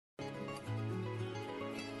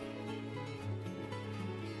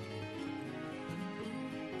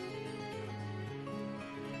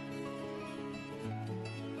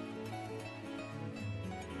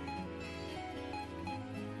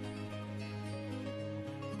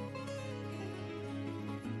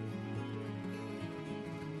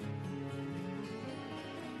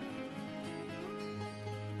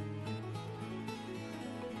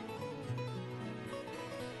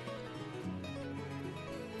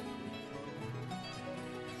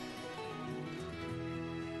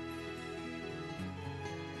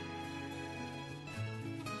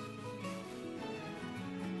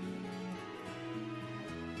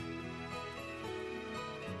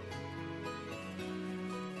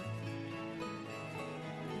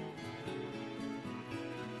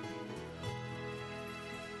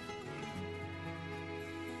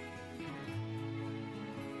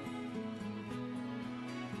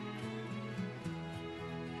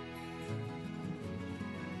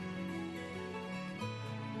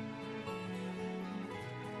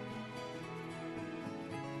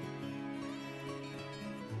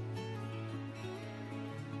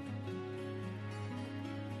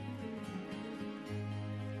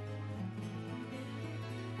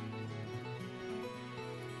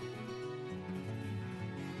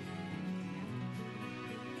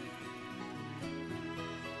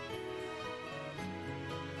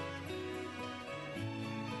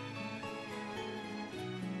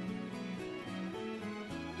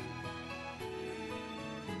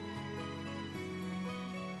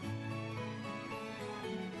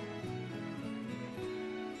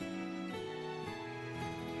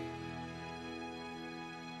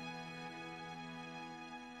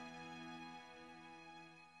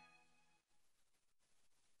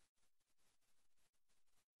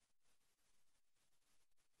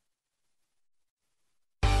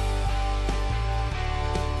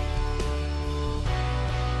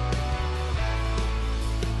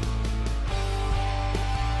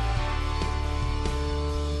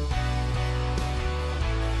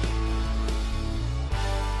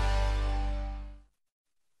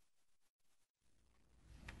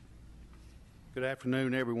Good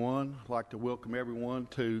afternoon, everyone. I'd like to welcome everyone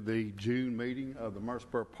to the June meeting of the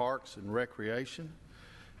Murfreesboro Parks and Recreation.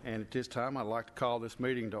 And at this time, I'd like to call this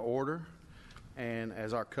meeting to order. And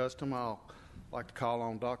as our custom, I'll like to call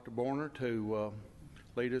on Dr. Borner to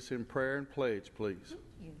lead us in prayer and pledge, please.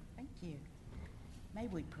 Thank you. May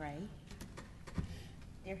we pray?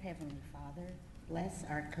 Dear Heavenly Father, bless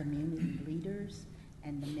our community leaders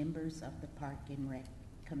and the members of the Park and Rec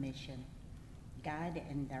Commission. Guide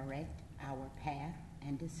and direct our path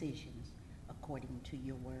and decisions according to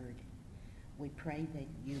your word. We pray that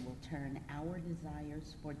you will turn our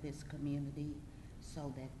desires for this community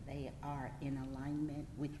so that they are in alignment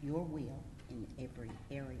with your will in every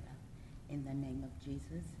area. In the name of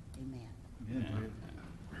Jesus, amen.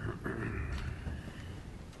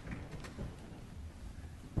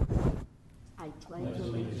 I pledge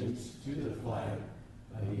allegiance to the flag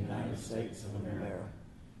of the United States of America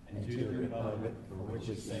and to the republic for which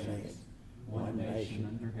it stands, one nation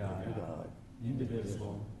under God,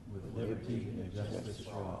 indivisible, with liberty and justice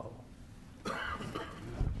for all.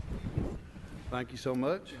 Thank you so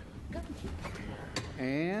much.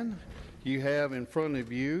 And you have in front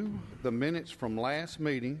of you the minutes from last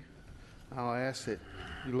meeting. I'll ask that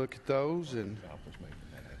you look at those and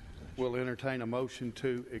we'll entertain a motion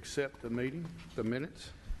to accept the minutes.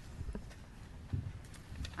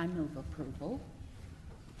 I move approval.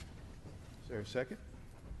 Is there a second?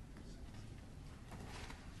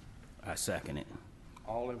 I second it.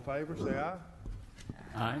 All in favor, say aye.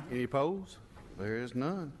 Aye. Any opposed? There is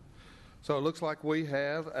none. So it looks like we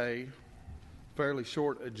have a fairly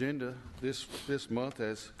short agenda this month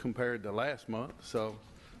as compared to last month. So,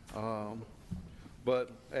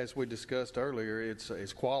 but as we discussed earlier,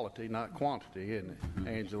 it's quality, not quantity, isn't it,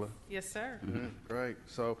 Angela? Yes, sir. Great.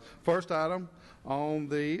 So first item on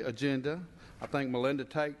the agenda, I think Melinda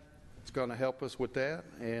Tate is going to help us with that,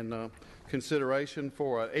 and consideration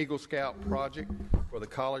for an Eagle Scout project for the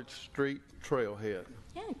College Street Trailhead.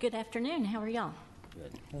 Yeah, good afternoon. How are y'all?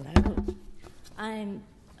 Good. Hello.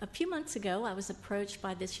 A few months ago, I was approached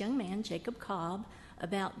by this young man, Jacob Cobb,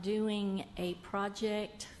 about doing a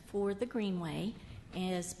project for the Greenway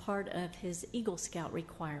as part of his Eagle Scout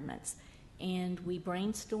requirements. And we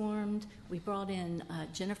brainstormed. We brought in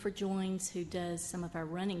Jennifer Joines, who does some of our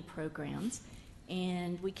running programs,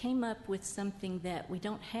 and we came up with something that we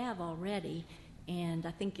don't have already, and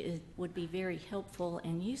I think it would be very helpful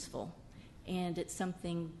and useful. And it's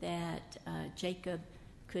something that Jacob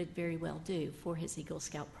could very well do for his Eagle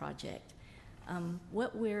Scout project.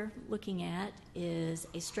 What we're looking at is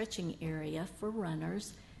a stretching area for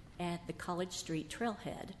runners at the College Street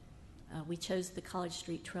Trailhead. We chose the College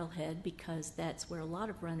Street Trailhead because that's where a lot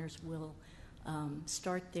of runners will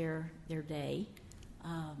start their day.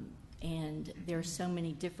 And there are so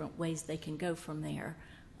many different ways they can go from there,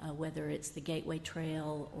 whether it's the Gateway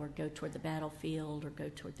Trail or go toward the battlefield or go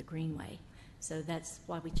toward the Greenway. So that's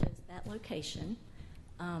why we chose that location.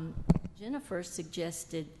 Jennifer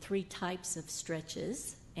suggested 3 types of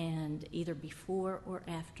stretches, and either before or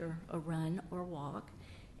after a run or walk.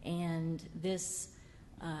 And this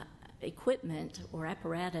equipment or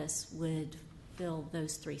apparatus would fill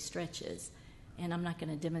those 3 stretches. And I'm not going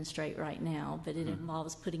to demonstrate right now, but it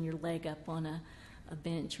involves putting your leg up on a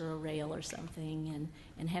bench or a rail or something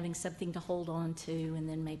and having something to hold on to, and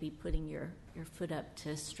then maybe putting your foot up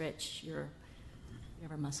to stretch your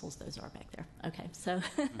whatever muscles those are back there. Okay, so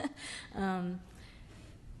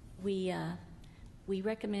we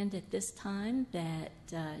recommend at this time that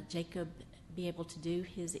Jacob be able to do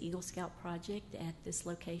his Eagle Scout project at this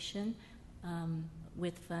location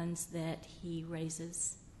with funds that he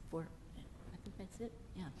raises for. I think that's it.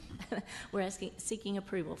 Yeah, we're seeking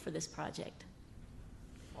approval for this project.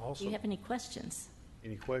 Awesome. Do you have any questions?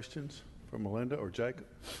 Any questions for Melinda or Jacob?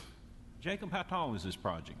 Jacob, how tall is this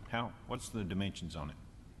project? What's the dimensions on it?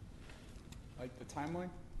 Like the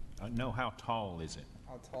timeline? No, how tall is it?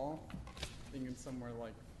 How tall? Thinking somewhere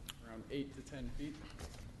like around 8 to 10 feet.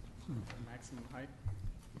 Maximum height.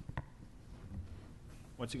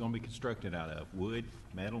 What's it going to be constructed out of? Wood?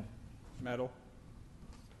 Metal? Metal.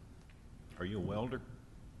 Are you a welder?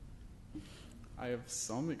 I have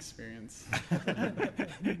some experience.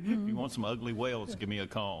 If you want some ugly welds, give me a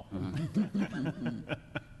call.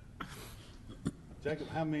 Jacob,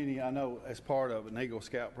 how many, I know as part of an Eagle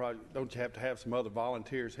Scout project, don't you have to have some other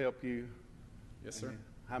volunteers help you? Yes, sir.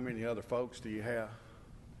 How many other folks do you have?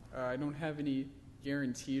 I don't have any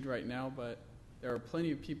guaranteed right now, but there are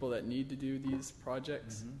plenty of people that need to do these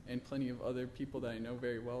projects and plenty of other people that I know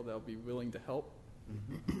very well that will be willing to help.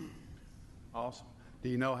 Awesome. Do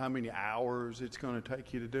you know how many hours it's going to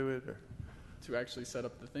take you to do it? Or? To actually set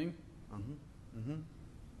up the thing?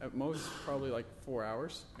 At most, probably like 4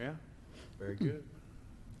 hours. Yeah, very good.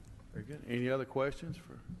 Very good. Any other questions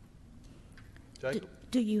for Jacob?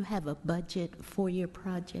 Do you have a budget for your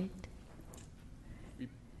project? We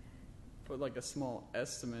put like a small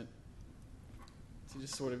estimate to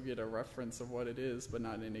just sort of get a reference of what it is, but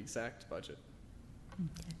not an exact budget.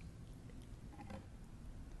 Okay.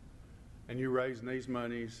 And you're raising these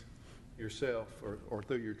monies yourself or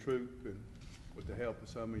through your troop and with the help of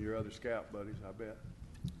some of your other scout buddies, I bet.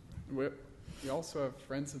 We also have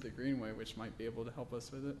Friends of the Greenway, which might be able to help us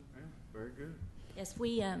with it. Yeah, very good. Yes,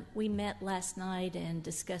 we met last night and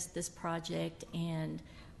discussed this project, and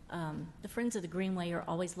the Friends of the Greenway are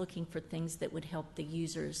always looking for things that would help the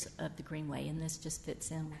users of the Greenway, and this just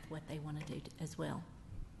fits in with what they want to do as well.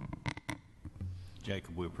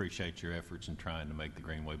 Jacob, we appreciate your efforts in trying to make the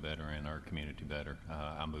Greenway better and our community better.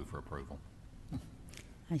 I move for approval.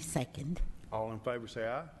 I second. All in favor say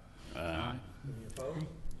aye. Aye. Any opposed?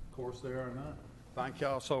 Of course there are none. Thank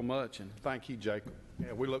y'all so much, and thank you, Jacob.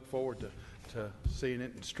 Yeah, we look forward to seeing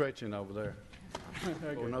it and stretching over there.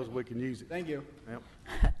 Lord knows we can use it. Thank you.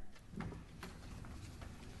 Yep.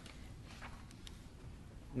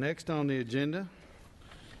 Next on the agenda,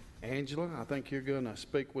 Angela, I think you're going to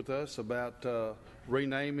speak with us about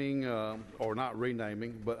renaming, or not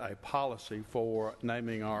renaming, but a policy for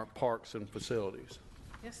naming our parks and facilities.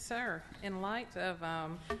 Yes, sir. In light of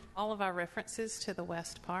all of our references to the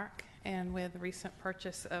West Park, and with the recent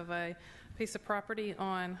purchase of a piece of property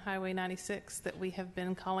on Highway 96 that we have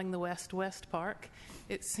been calling the West Park,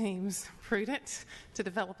 it seems prudent to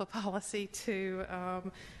develop a policy to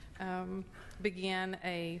begin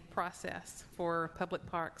a process for public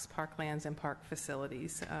parks, parklands, and park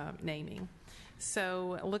facilities naming.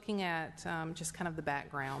 So looking at just kind of the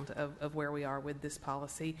background of where we are with this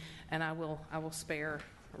policy, and I will spare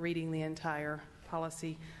reading the entire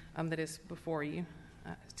policy that is before you,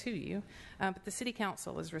 to you. But the City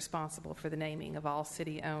Council is responsible for the naming of all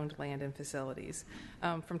city-owned land and facilities.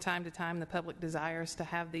 From time to time, the public desires to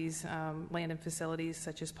have these land and facilities,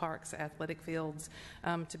 such as parks, athletic fields,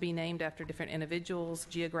 to be named after different individuals,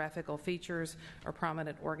 geographical features, or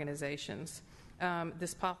prominent organizations.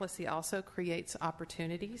 This policy also creates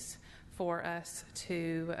opportunities for us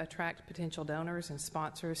to attract potential donors and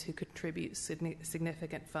sponsors who contribute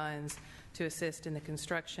significant funds to assist in the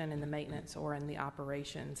construction, in the maintenance, or in the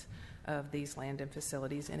operations of these land and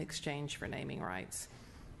facilities in exchange for naming rights.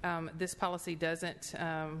 This policy doesn't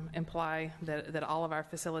imply that all of our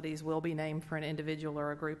facilities will be named for an individual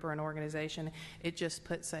or a group or an organization. It just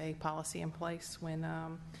puts a policy in place when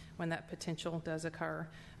that potential does occur.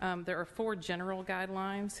 There are 4 general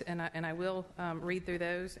guidelines, and I will read through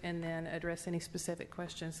those and then address any specific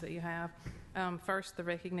questions that you have. First, the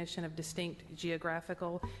recognition of distinct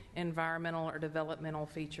geographical, environmental, or developmental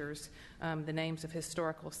features, the names of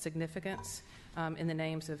historical significance, and the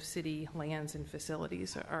names of city lands and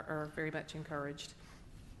facilities are very much encouraged.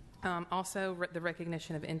 Also, the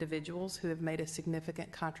recognition of individuals who have made a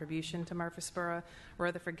significant contribution to Murfreesboro,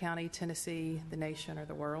 Rutherford County, Tennessee, the nation, or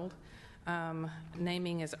the world.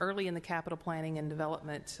 Naming as early in the capital planning and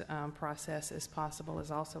development process as possible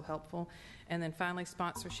is also helpful. And then finally,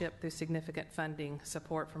 sponsorship through significant funding,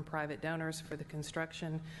 support from private donors for the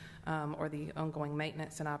construction or the ongoing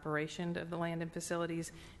maintenance and operation of the land and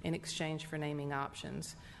facilities in exchange for naming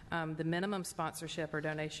options. The minimum sponsorship or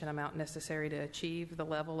donation amount necessary to achieve the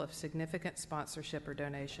level of significant sponsorship or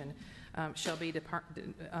donation shall be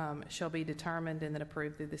determined and then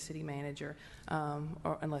approved through the city manager,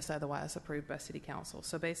 or unless otherwise approved by city council.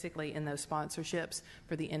 So basically, in those sponsorships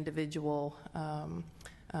for the individual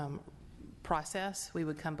process, we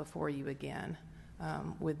would come before you again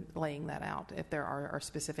with laying that out if there are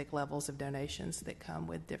specific levels of donations that come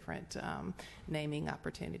with different naming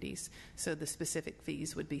opportunities. So the specific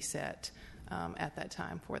fees would be set at that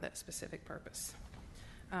time for that specific purpose.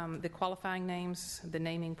 The qualifying names, the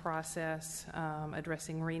naming process,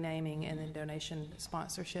 addressing renaming, and then donation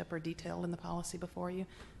sponsorship are detailed in the policy before you.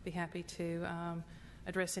 Be happy to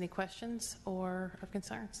address any questions or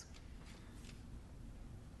concerns.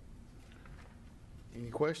 Any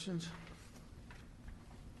questions?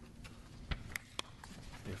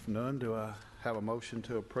 If none, do I have a motion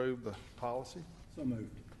to approve the policy? So moved.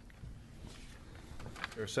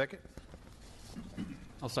 Is there a second?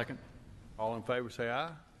 I'll second. All in favor say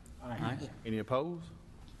aye. Aye. Any opposed?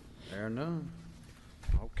 There are none.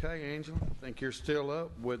 Okay, Angela, I think you're still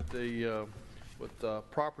up with the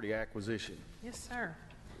property acquisition. Yes, sir.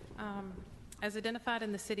 As identified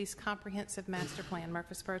in the city's comprehensive master plan,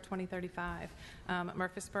 Murfreesboro 2035,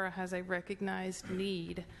 Murfreesboro has a recognized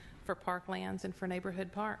need for parklands and for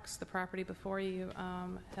neighborhood parks. The property before you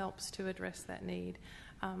helps to address that need.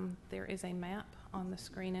 There is a map on the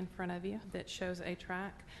screen in front of you that shows a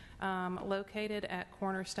track located at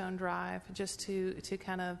Cornerstone Drive. Just to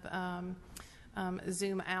kind of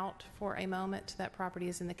zoom out for a moment, that property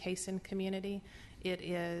is in the Cason community. It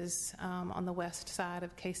is on the west side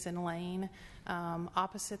of Cason Lane,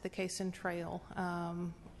 opposite the Cason Trail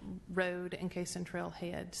Road and Cason Trail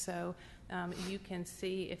Head. So you can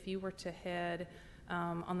see, if you were to head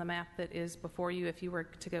on the map that is before you, if you were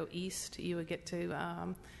to go east, you would get to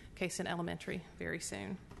Cason Elementary very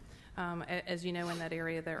soon. As you know, in that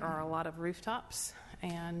area there are a lot of rooftops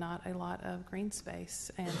and not a lot of green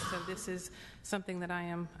space, and so this is something that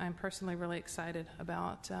I'm personally really excited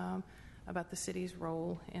about the city's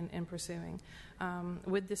role in pursuing.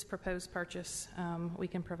 With this proposed purchase, we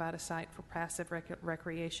can provide a site for passive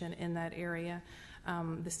recreation in that area.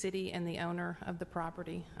 The city and the owner of the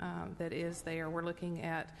property that is there, we're looking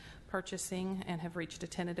at purchasing and have reached a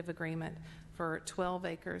tentative agreement for 12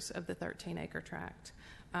 acres of the 13-acre tract.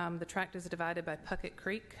 The tract is divided by Puckett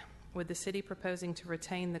Creek, with the city proposing to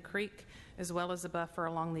retain the creek as well as a buffer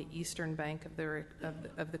along the eastern bank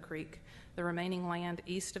of the creek. The remaining land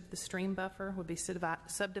east of the stream buffer would be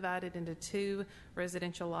subdivided into 2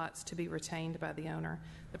 residential lots to be retained by the owner.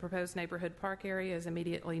 The proposed neighborhood park area is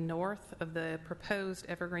immediately north of the proposed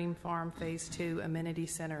Evergreen Farm Phase 2 Amenity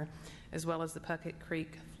Center, as well as the Puckett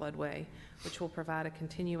Creek floodway, which will provide a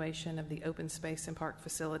continuation of the open space and park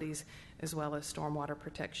facilities as well as stormwater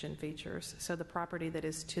protection features. So the property that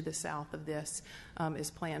is to the south of this is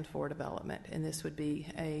planned for development, and this would be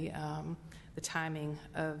the timing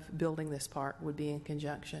of building this park would be in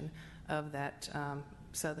conjunction of that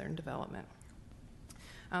southern development.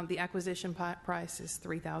 The acquisition price is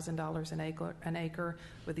 $3,000 an acre.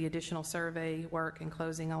 With the additional survey work and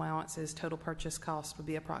closing allowances, total purchase cost would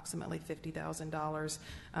be approximately $50,000.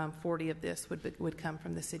 40 of this would come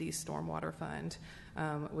from the city's stormwater fund,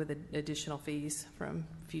 with additional fees from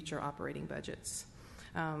future operating budgets.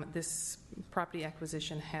 This property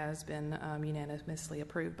acquisition has been unanimously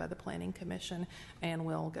approved by the Planning Commission and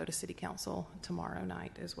will go to City Council tomorrow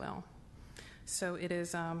night as well. So it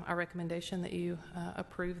is our recommendation that you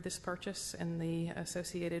approve this purchase and the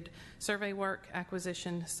associated survey work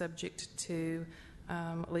acquisition, subject to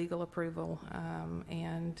legal approval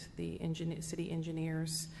and the city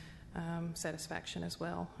engineer's satisfaction as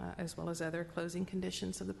well as other closing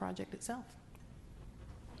conditions of the project itself.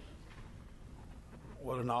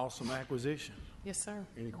 What an awesome acquisition. Yes, sir.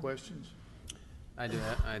 Any questions? I do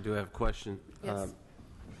have a question. Yes.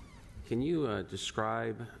 Can you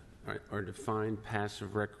describe or define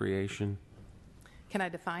passive recreation? Can I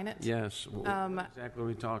define it? Yes. What exactly are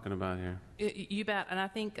we talking about here? You bet. And I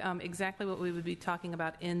think exactly what we would be talking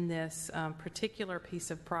about in this particular piece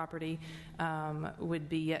of property would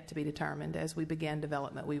be yet to be determined. As we begin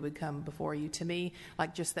development, we would come before you. To me,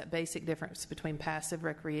 like just that basic difference between passive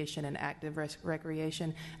recreation and active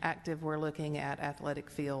recreation. Active, we're looking at athletic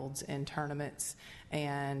fields and tournaments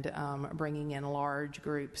and bringing in large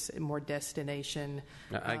groups, more destination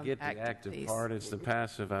I get the active activities. part. It's the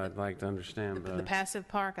passive I'd like to understand better. The passive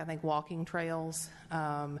park, I think walking trails,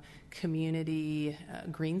 community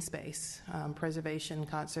green space, preservation,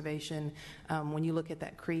 conservation. When you look at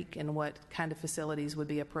that creek and what kind of facilities would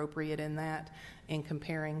be appropriate in that, and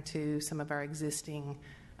comparing to some of our existing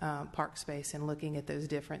park space and looking at those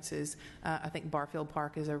differences, I think Barfield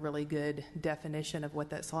Park is a really good definition of what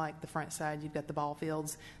that's like. The front side, you've got the ball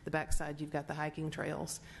fields. The back side, you've got the hiking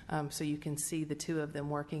trails. So you can see the two of them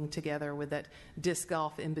working together with that disc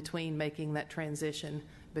golf in between, making that transition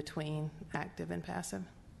between active and passive.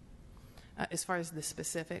 As far as the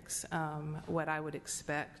specifics, what I would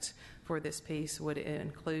expect for this piece would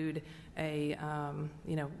include a,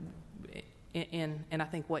 and I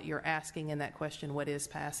think what you're asking in that question, what is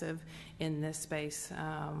passive in this space,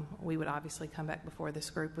 we would obviously come back before this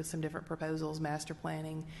group with some different proposals, master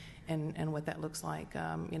planning, and what that looks like.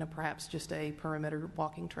 Perhaps just a perimeter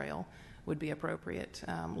walking trail would be appropriate,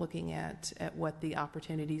 looking at what the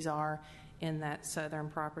opportunities are in that southern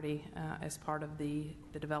property as part of the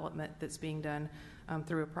development that's being done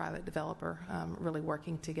through a private developer, really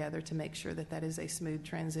working together to make sure that that is a smooth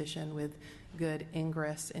transition with good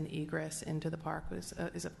ingress and egress into the park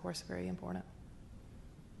is of course very important.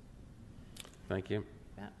 Thank you.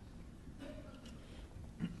 Yeah.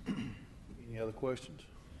 Any other questions?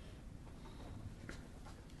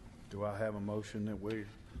 Do I have a motion that we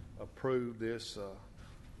approve this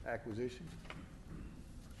acquisition?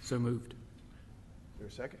 So moved. Is there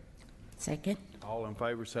a second? Second. All in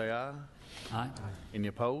favor say aye. Aye. Any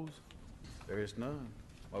opposed? There is none.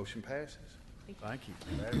 Motion passes. Thank you.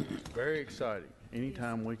 That is very exciting.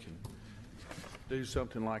 Anytime we can do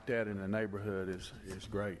something like that in the neighborhood is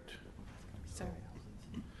great. So,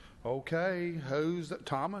 Okay,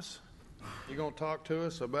 Thomas? You going to talk to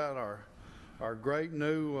us about our great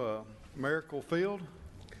new Miracle Field?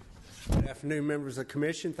 Good afternoon, members of the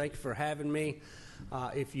commission. Thank you for having me.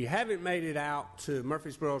 If you haven't made it out to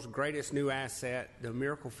Murfreesboro's greatest new asset, the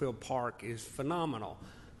Miracle Field Park is phenomenal.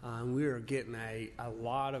 We are getting a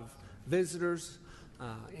lot of visitors,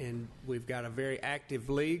 and we've got a very active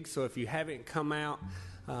league. So if you haven't come out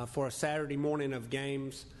for a Saturday morning of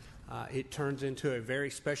games, it turns into a very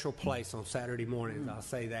special place on Saturday mornings, I'll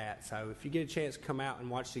say that. So if you get a chance to come out and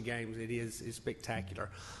watch the games, it's spectacular.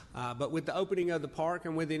 But with the opening of the park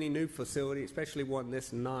and with any new facility, especially one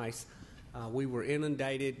this nice, we were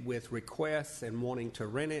inundated with requests and wanting to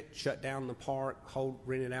rent it, shut down the park,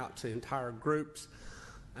 rent it out to entire groups.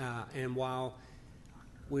 And while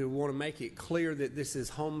we want to make it clear that this is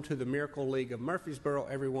home to the Miracle League of Murfreesboro,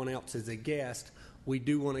 everyone else is a guest, we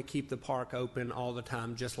do want to keep the park open all the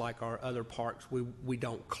time, just like our other parks. We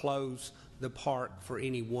don't close the park for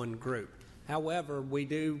any one group. However, we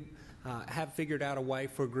do have figured out a way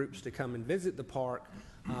for groups to come and visit the park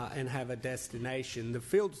and have a destination. The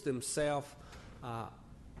fields themselves,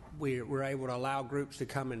 we're able to allow groups to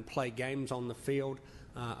come and play games on the field.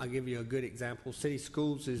 I'll give you a good example. City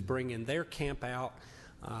Schools is bringing their camp out,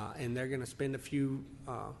 and they're going to spend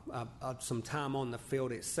some time on the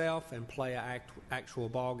field itself and play an actual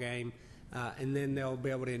ball game, and then they'll be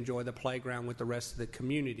able to enjoy the playground with the rest of the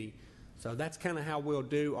community. So that's kind of how we'll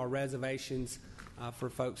do our reservations for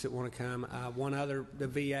folks that want to come. The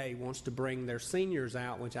VA wants to bring their seniors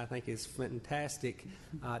out, which I think is fantastic,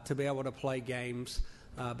 to be able to play games.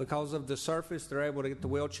 Because of the surface, they're able to get the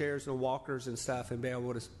wheelchairs and the walkers and stuff and be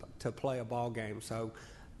able to play a ball game. So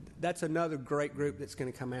that's another great group that's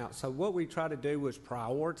going to come out. So what we try to do is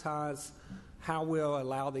prioritize how we'll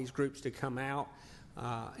allow these groups to come out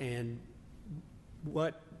and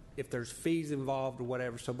what if there's fees involved or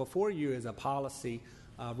whatever. So before you is a policy,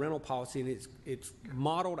 rental policy, and it's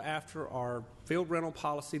modeled after our field rental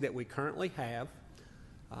policy that we currently have.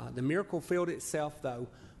 The Miracle Field itself, though,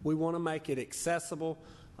 we want to make it accessible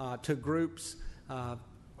to groups,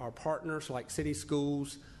 our partners like City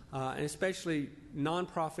Schools, and especially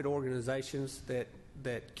nonprofit organizations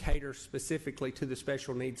that cater specifically to the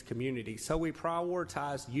special needs community. So we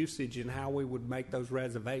prioritize usage in how we would make those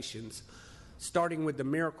reservations. Starting with the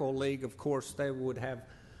Miracle League, of course, they would have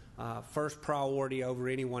first priority over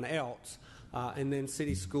anyone else. And then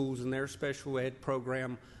City Schools and their special ed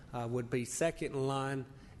program would be second in line.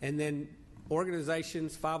 And then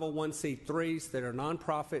organizations, 501c3s that are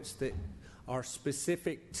nonprofits that are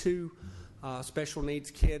specific to special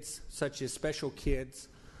needs kids, such as Special Kids,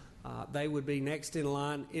 they would be next in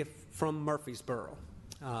line if from Murfreesboro.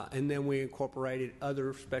 And then we incorporated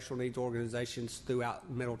other special needs organizations throughout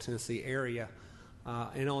the Middle Tennessee area.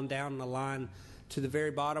 And on down the line to the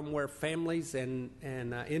very bottom where families and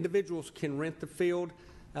individuals can rent the field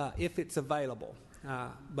if it's available.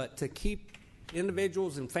 But to keep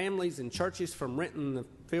individuals and families and churches from renting the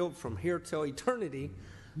field from here till eternity,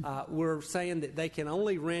 we're saying that they can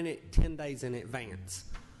only rent it 10 days in advance.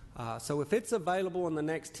 So if it's available in the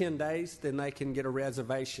next 10 days, then they can get a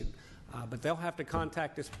reservation. But they'll have to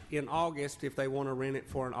contact us in August if they want to rent it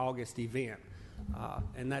for an August event.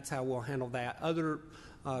 And that's how we'll handle that. Other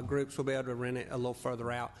groups will be able to rent it a little further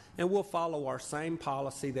out. And we'll follow our same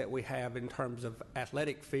policy that we have in terms of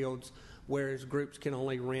athletic fields, whereas groups can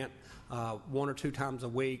only rent 1 or 2 times a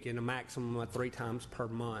week and a maximum of 3 times per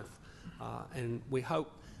month. And we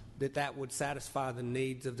hope that would satisfy the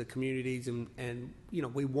needs of the communities, and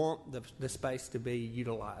we want the space to be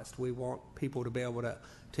utilized. We want people to be able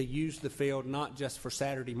to use the field not just for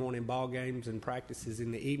Saturday morning ball games and practices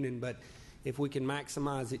in the evening, but if we can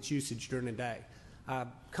maximize its usage during the day. I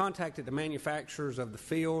contacted the manufacturers of the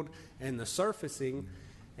field and the surfacing,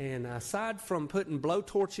 and aside from putting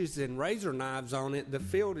blowtorches and razor knives on it, the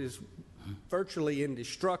field is virtually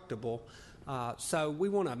indestructible. So we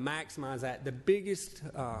want to maximize that. The biggest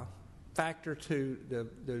factor to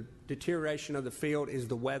the deterioration of the field is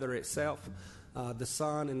the weather itself, the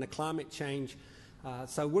sun and the climate change.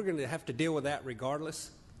 So we're going to have to deal with that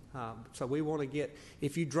regardless. So we want to get,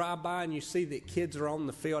 if you drive by and you see that kids are on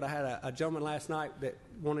the field, I had a gentleman last night that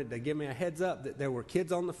wanted to give me a heads up that there were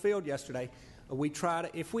kids on the field yesterday. We try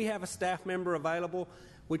to, if we have a staff member available,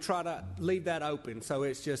 we try to leave that open. So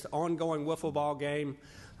it's just ongoing wiffle ball game,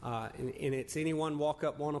 and it's anyone walk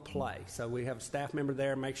up want to play. So we have a staff member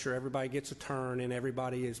there, make sure everybody gets a turn and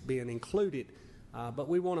everybody is being included. But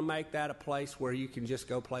we want to make that a place where you can just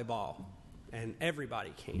go play ball, and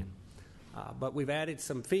everybody can. But we've added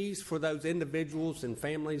some fees for those individuals and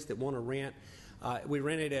families that want to rent. We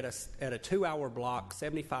rent it at a 2-hour block,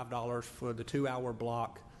 $75 for the 2-hour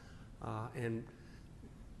block. And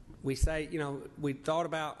we say, we thought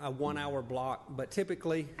about a 1-hour block, but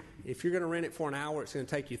typically, if you're going to rent it for an hour, it's going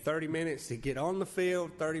to take you 30 minutes to get on the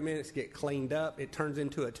field, 30 minutes to get cleaned up. It turns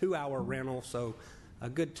into a 2-hour rental, so a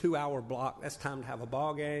good 2-hour block, that's time to have a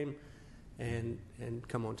ball game and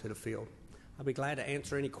come onto the field. I'll be glad to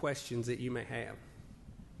answer any questions that you may have.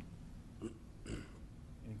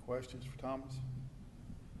 Any questions for Thomas?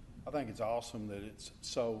 I think it's awesome that it's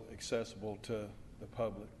so accessible to the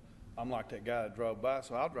public. I'm like that guy that drove by,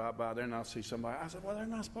 so I'll drive by there and I'll see somebody. I said, well, they're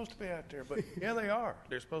not supposed to be out there, but yeah, they are.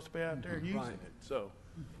 They're supposed to be out there using Right. it. So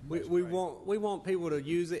We want people to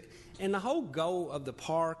use it, and the whole goal of the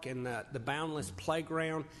park and the Boundless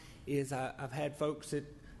Playground is I've had folks that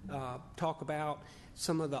talk about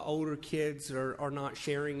some of the older kids are not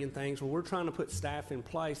sharing in things. Well, we're trying to put staff in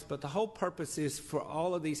place, but the whole purpose is for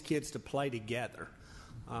all of these kids to play together.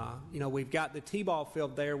 We've got the T-ball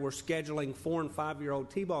field there. We're scheduling 4- and 5-year-old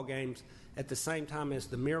T-ball games at the same time as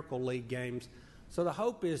the Miracle League games. So the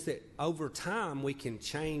hope is that over time we can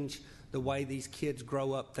change the way these kids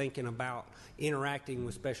grow up thinking about interacting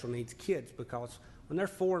with special needs kids, because when they're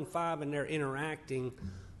 4 and 5 and they're interacting,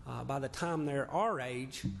 by the time they're our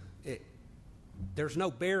age, there's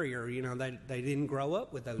no barrier. They didn't grow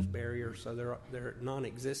up with those barriers, so they're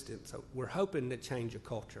non-existent. So we're hoping to change a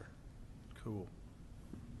culture. cool.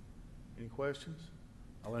 Any questions?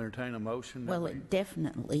 I'll entertain a motion. Well, it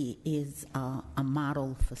definitely is a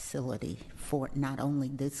model facility for not only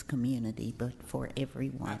this community, but for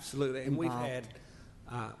everyone. Absolutely, and involved.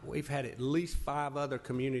 we've had at least 5 other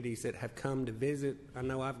communities that have come to visit. I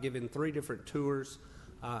know I've given 3 different tours,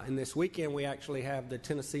 and this weekend we actually have the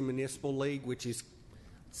Tennessee Municipal League, which is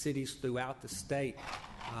cities throughout the state.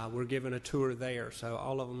 We're giving a tour there, so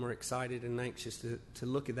all of them are excited and anxious to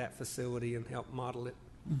look at that facility and help model it.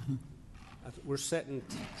 Mm-hmm. We're setting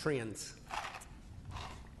trends.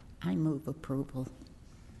 I move approval.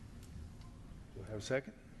 Do I have a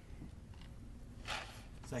second?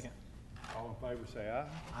 Second. All in favor say aye.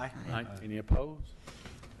 Aye. Aye. Any opposed?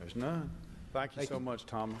 There's none. Thank you so much,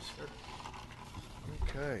 Thomas.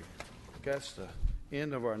 Okay. That's the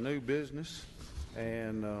end of our new business.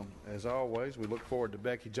 And as always, we look forward to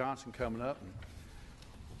Becky Johnson coming up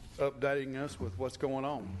and updating us with what's going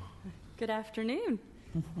on. Good afternoon.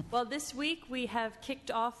 Well, this week we have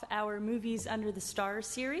kicked off our Movies Under the Stars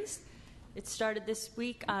series. It started this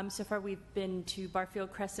week. So far we've been to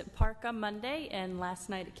Barfield Crescent Park on Monday and last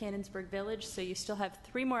night at Cannonsburg Village. So you still have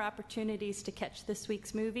 3 more opportunities to catch this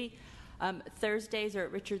week's movie. Thursdays are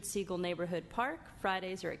at Richard Siegel Neighborhood Park.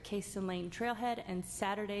 Fridays are at Cason Lane Trailhead. And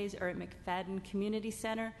Saturdays are at McFadden Community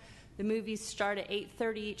Center. The movies start at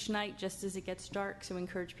 8:30 each night just as it gets dark. So we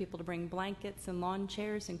encourage people to bring blankets and lawn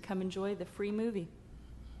chairs and come enjoy the free movie.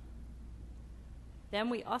 Then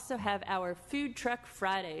we also have our Food Truck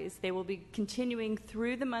Fridays. They will be continuing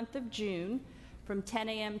through the month of June from 10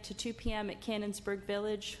 a.m. to 2 p.m. at Cannonsburg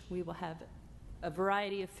Village. We will have a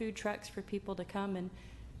variety of food trucks for people to come and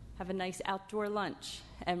have a nice outdoor lunch.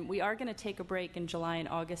 And we are going to take a break in July and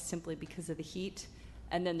August simply because of the heat,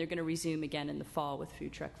 and then they're going to resume again in the fall with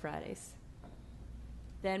Food Truck Fridays.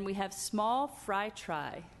 Then we have Small Fry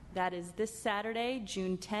Try. That is this Saturday,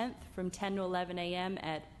 June 10th, from 10 to 11 a.m.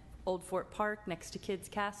 at Old Fort Park next to Kids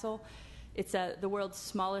Castle. It's the world's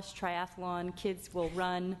smallest triathlon. Kids will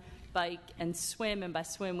run, bike, and swim, and by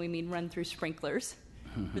swim we mean run through sprinklers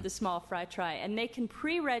for the Small Fry Try. And they can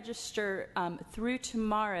pre-register through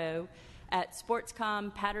tomorrow at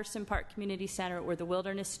Sportscom, Patterson Park Community Center, or the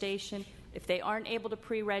Wilderness Station. If they aren't able to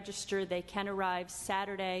pre-register, they can arrive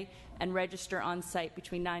Saturday and register on site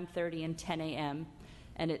between 9:30 and 10 a.m.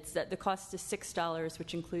 And it's the cost is $6,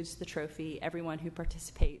 which includes the trophy. Everyone who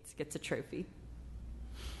participates gets a trophy.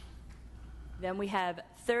 Then we have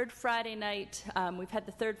Third Friday Night. We've had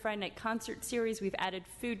the Third Friday Night concert series. We've added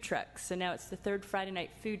food trucks. So now it's the Third Friday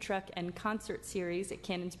Night food truck and concert series at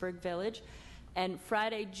Cannonsburg Village. And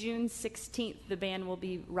Friday, June 16th, the band will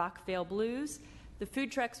be Rockvale Blues. The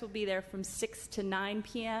food trucks will be there from 6 to 9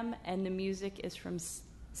 p.m., and the music is from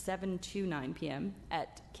 7 to 9 p.m.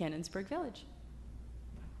 at Cannonsburg Village.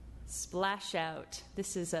 Splash Out.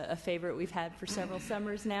 This is a favorite we've had for several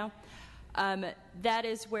summers now. That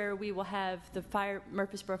is where we will have the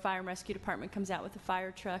Murfreesboro Fire and Rescue Department comes out with a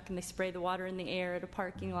fire truck, and they spray the water in the air at a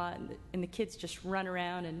parking lot, and the kids just run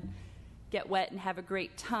around and get wet and have a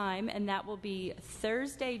great time. And that will be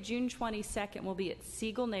Thursday, June 22nd, will be at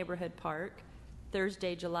Siegel Neighborhood Park.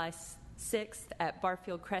 Thursday, July 6th at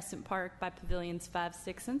Barfield Crescent Park by Pavilions 5,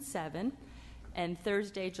 6, and 7. and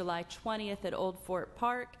Thursday, July 20th at Old Fort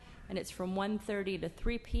Park, and it's from 1:30 to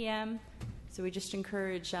 3 p.m. So we just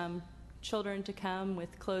encourage children to come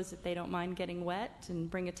with clothes that they don't mind getting wet and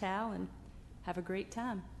bring a towel and have a great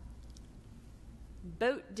time.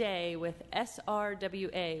 Boat Day with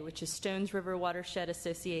SRWA, which is Stones River Watershed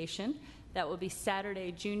Association. That will be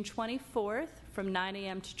Saturday, June 24th from 9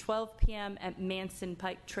 a.m. to 12 p.m. at Manson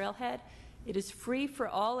Pike Trailhead. It is free for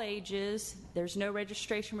all ages. There's no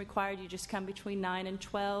registration required. You just come between 9 and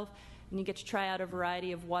 12, and you get to try out a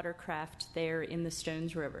variety of watercraft there in the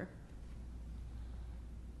Stones River.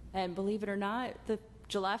 And believe it or not, the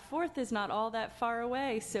July 4th is not all that far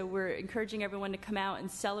away, so we're encouraging everyone to come out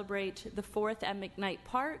and celebrate the 4th at McKnight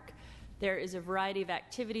Park. There is a variety of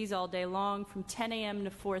activities all day long from 10 a.m.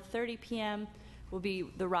 to 4:30 p.m. will be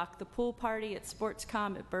the Rock the Pool Party at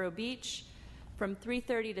Sportscom at Borough Beach. From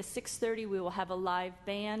 3:30 to 6:30, we will have a live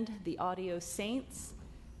band, the Audio Saints,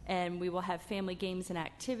 and we will have family games and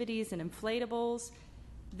activities and inflatables.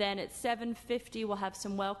 Then at 7:50, we'll have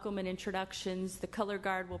some welcome and introductions. The Color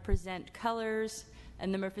Guard will present colors,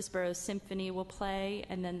 and the Murfreesboro Symphony will play,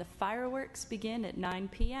 and then the fireworks begin at 9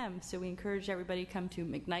 p.m. So we encourage everybody to come to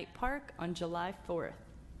McKnight Park on July 4th.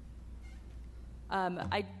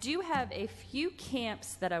 I do have a few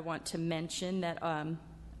camps that I want to mention that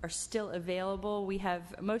are still available. We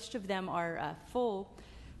have, most of them are full,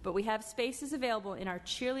 but we have spaces available in our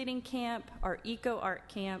cheerleading camp, our Eco Art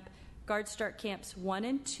Camp, Guard Start Camps 1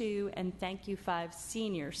 and 2, and Thank You 5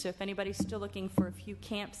 Senior. So if anybody's still looking for a few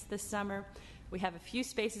camps this summer, we have a few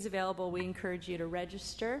spaces available. We encourage you to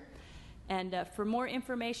register. And for more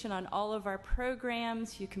information on all of our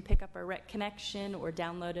programs, you can pick up our Rec Connection or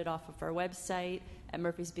download it off of our website at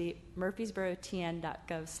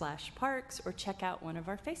murfreesborotn.gov/parks, or check out one of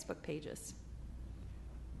our Facebook pages.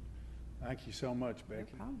 Thank you so much,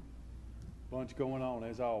 Becky. No problem. Bunch going on,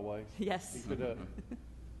 as always. Yes. Keep it up.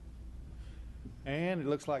 And it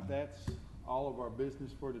looks like that's all of our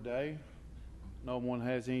business for today. No one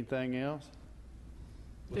has anything else?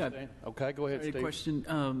 Yeah. Okay, go ahead, A Steve.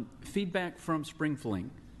 question. Feedback from Spring Fling.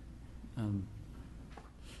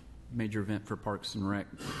 Major event for Parks and Rec.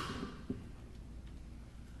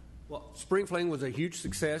 Well, Spring Fling was a huge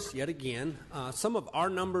success yet again. Some of our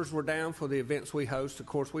numbers were down for the events we host. Of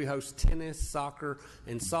course, we host tennis, soccer,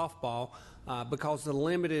 and softball. Because the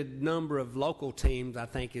limited number of local teams, I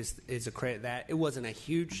think, is a credit to that. It wasn't a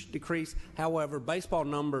huge decrease. However, baseball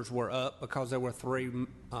numbers were up because there were 3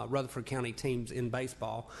 Rutherford County teams in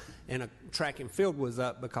baseball, and track and field was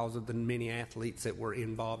up because of the many athletes that were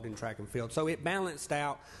involved in track and field. So it balanced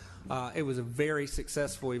out. It was a very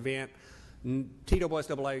successful event.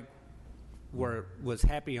 TWSAA was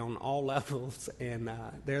happy on all levels, and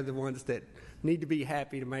they're the ones that need to be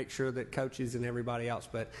happy to make sure that coaches and everybody else.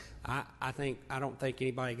 But I don't think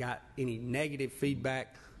anybody got any negative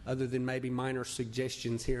feedback other than maybe minor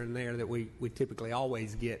suggestions here and there that we typically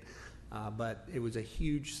always get. But it was a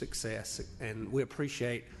huge success, and we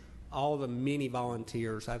appreciate all the many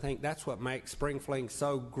volunteers. I think that's what makes Spring Fling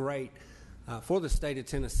so great for the state of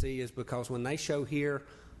Tennessee, is because when they show here,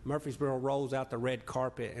 Murfreesboro rolls out the red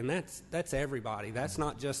carpet, and that's everybody. That's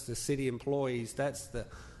not just the city employees. That's the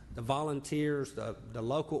volunteers, the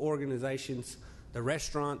local organizations, the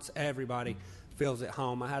restaurants. Everybody feels at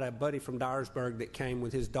home. I had a buddy from Dyersburg that came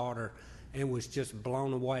with his daughter and was just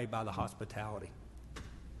blown away by the hospitality.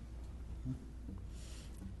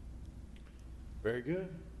 Very good.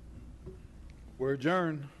 We're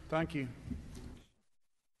adjourned. Thank you.